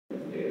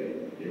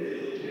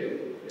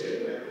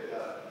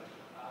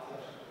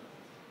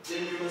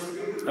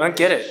I don't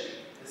get it.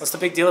 What's the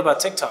big deal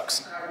about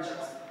TikToks?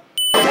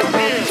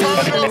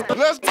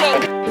 Let's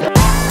go.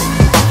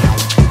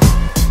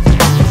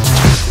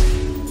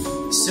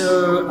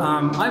 So,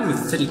 I'm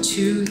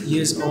 32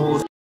 years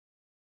old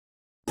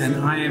and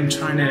I am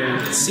trying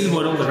to see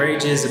what all the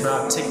rage is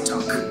about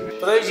TikTok.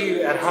 For those of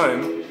you at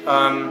home,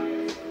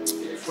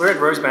 we're at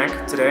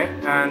Rosebank today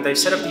and they've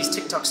set up these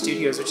TikTok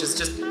studios, which is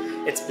just,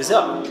 it's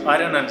bizarre. I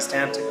don't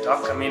understand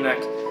TikTok. I mean,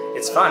 like,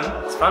 it's fun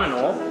and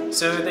all.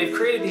 So they've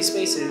created these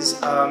spaces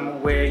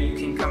where you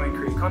can come and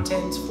create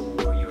content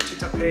for your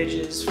TikTok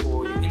pages,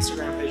 for your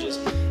Instagram pages,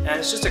 and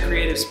it's just a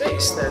creative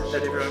space that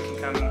everyone can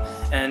come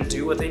and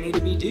do what they need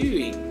to be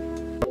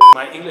doing.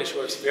 My English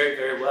works very,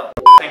 very well.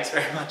 Thanks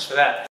very much for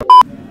that.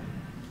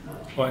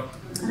 What?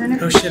 I don't know.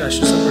 Oh shit, I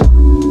should stop.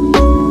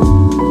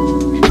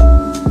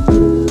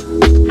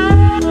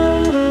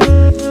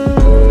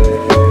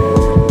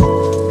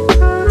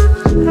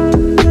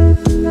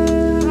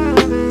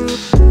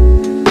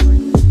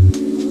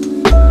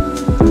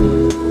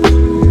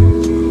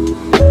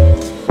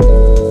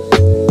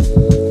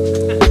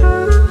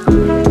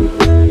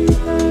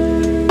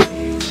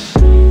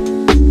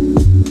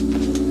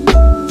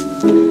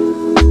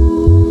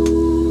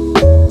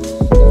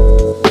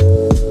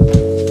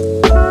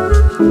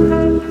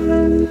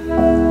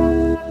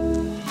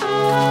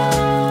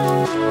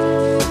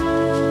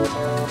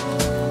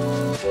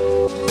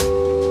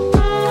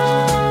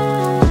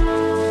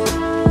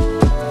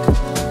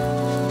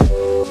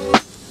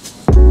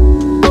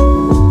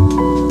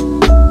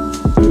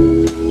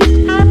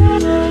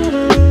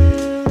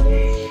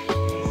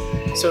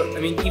 So, I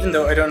mean, even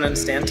though I don't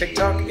understand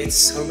TikTok, it's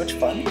so much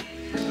fun.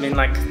 I mean,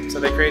 like,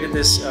 so they created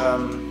this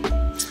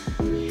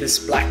this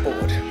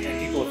blackboard, and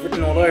people have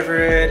written all over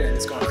it, and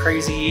it's gone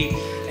crazy.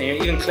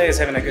 And even Claire's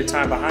having a good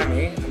time behind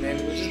me. I mean,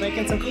 we're just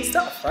making some cool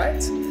stuff,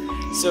 right?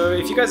 So,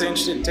 if you guys are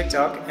interested in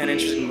TikTok and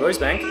interested in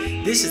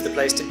Rosebank, this is the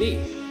place to be.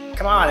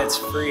 Come on, it's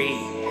free.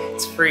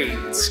 It's free.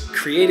 It's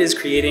creators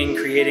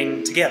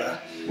creating together.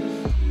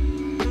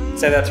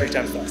 Say that 3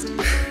 times fast.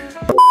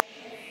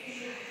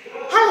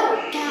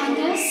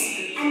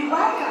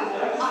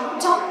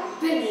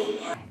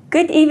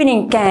 Good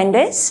evening,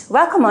 Candace.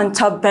 Welcome on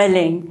Top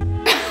Billing.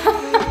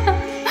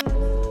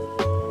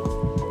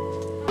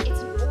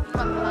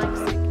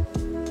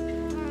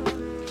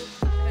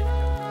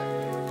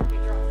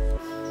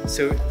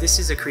 So this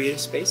is a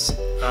creative space.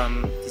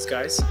 These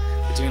guys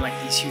are doing like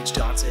these huge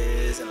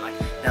dances, and like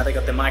now they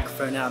got the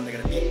microphone out and they're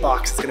gonna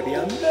beatbox. It's gonna be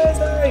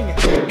amazing.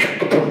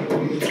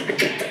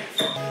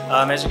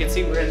 As you can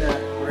see,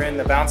 we're in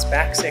the bounce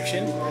back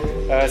section.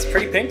 It's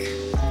pretty pink,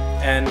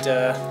 and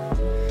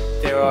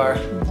there are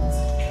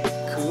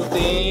cool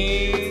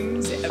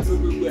things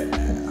everywhere.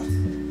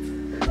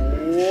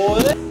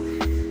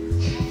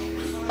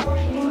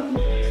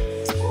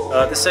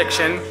 This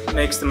section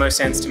makes the most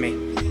sense to me.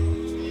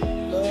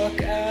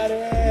 Look at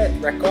it!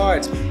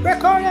 Records!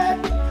 Record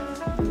it!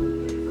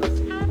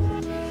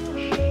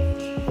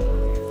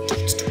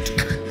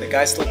 The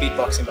guy's still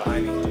beatboxing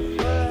behind me.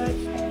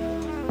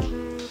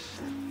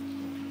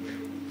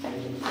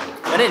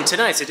 And in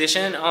tonight's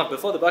edition of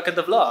Before the Bucket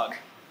the Vlog,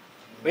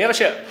 we have a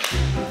show.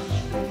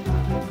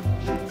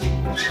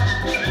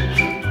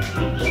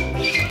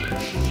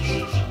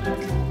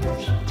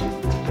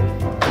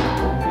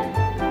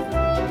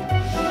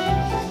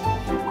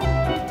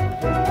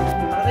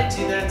 How do they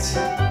do that?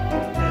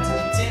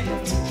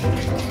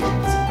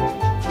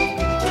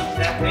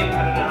 That thing, I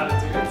don't know how to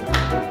do it.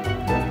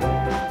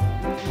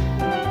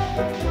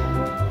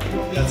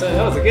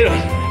 That was a good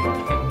one.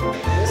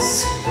 This.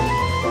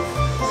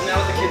 Isn't that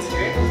what the kids are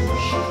doing?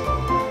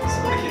 That's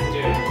what the kids are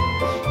doing.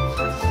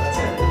 That's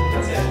it.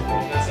 That's it.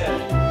 That's it.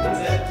 That's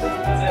it.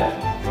 That's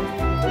it.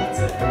 That's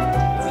it.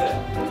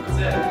 That's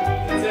it.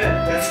 That's it.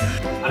 That's it.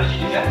 How did you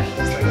do that?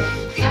 Just like,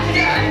 I don't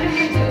know how to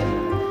do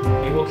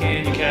it. you walk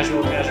in, you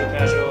casual,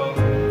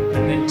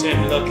 and then turn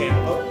and look and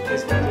oh,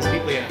 there's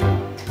people here.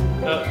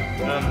 Oh,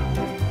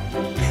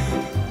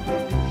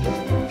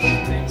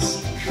 thanks.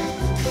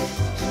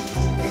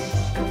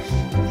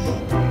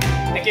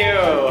 Thank you.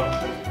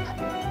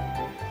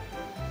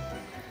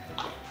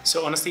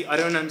 So honestly, I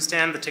don't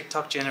understand the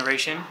TikTok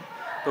generation,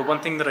 but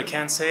one thing that I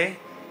can say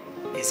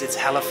is it's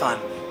hella fun.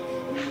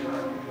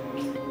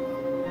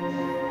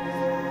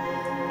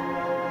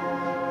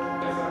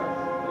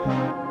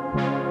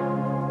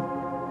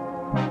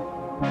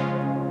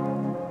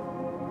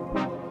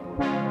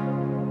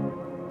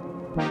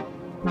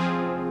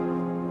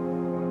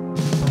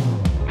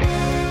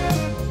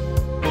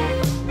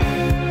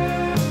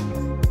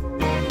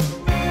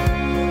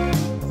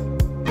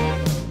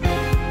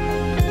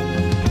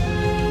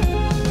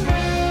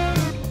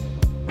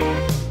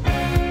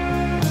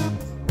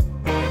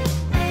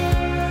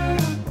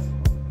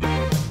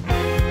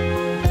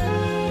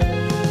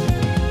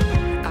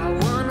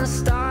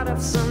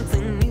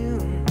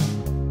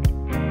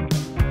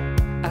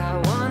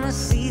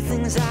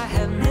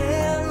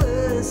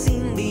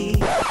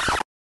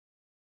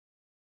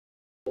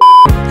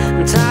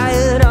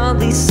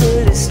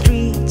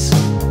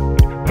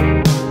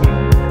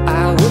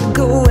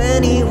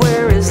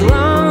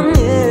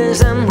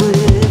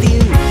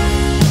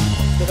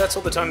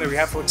 the time that we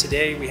have for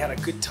today. We had a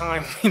good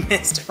time. We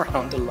messed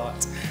around a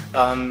lot.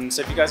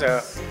 So if you guys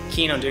are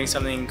keen on doing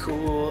something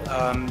cool,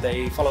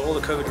 they follow all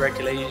the COVID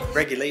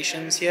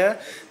regulations here.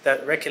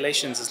 That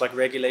regulations is like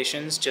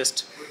regulations,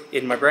 just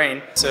in my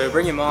brain. So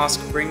bring your mask,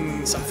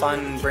 bring some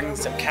fun, bring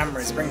some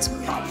cameras, bring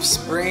some props,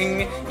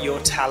 bring your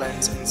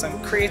talent,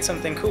 and create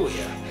something cool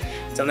here.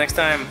 Till next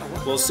time,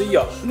 we'll see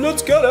ya.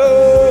 Let's get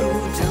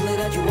it!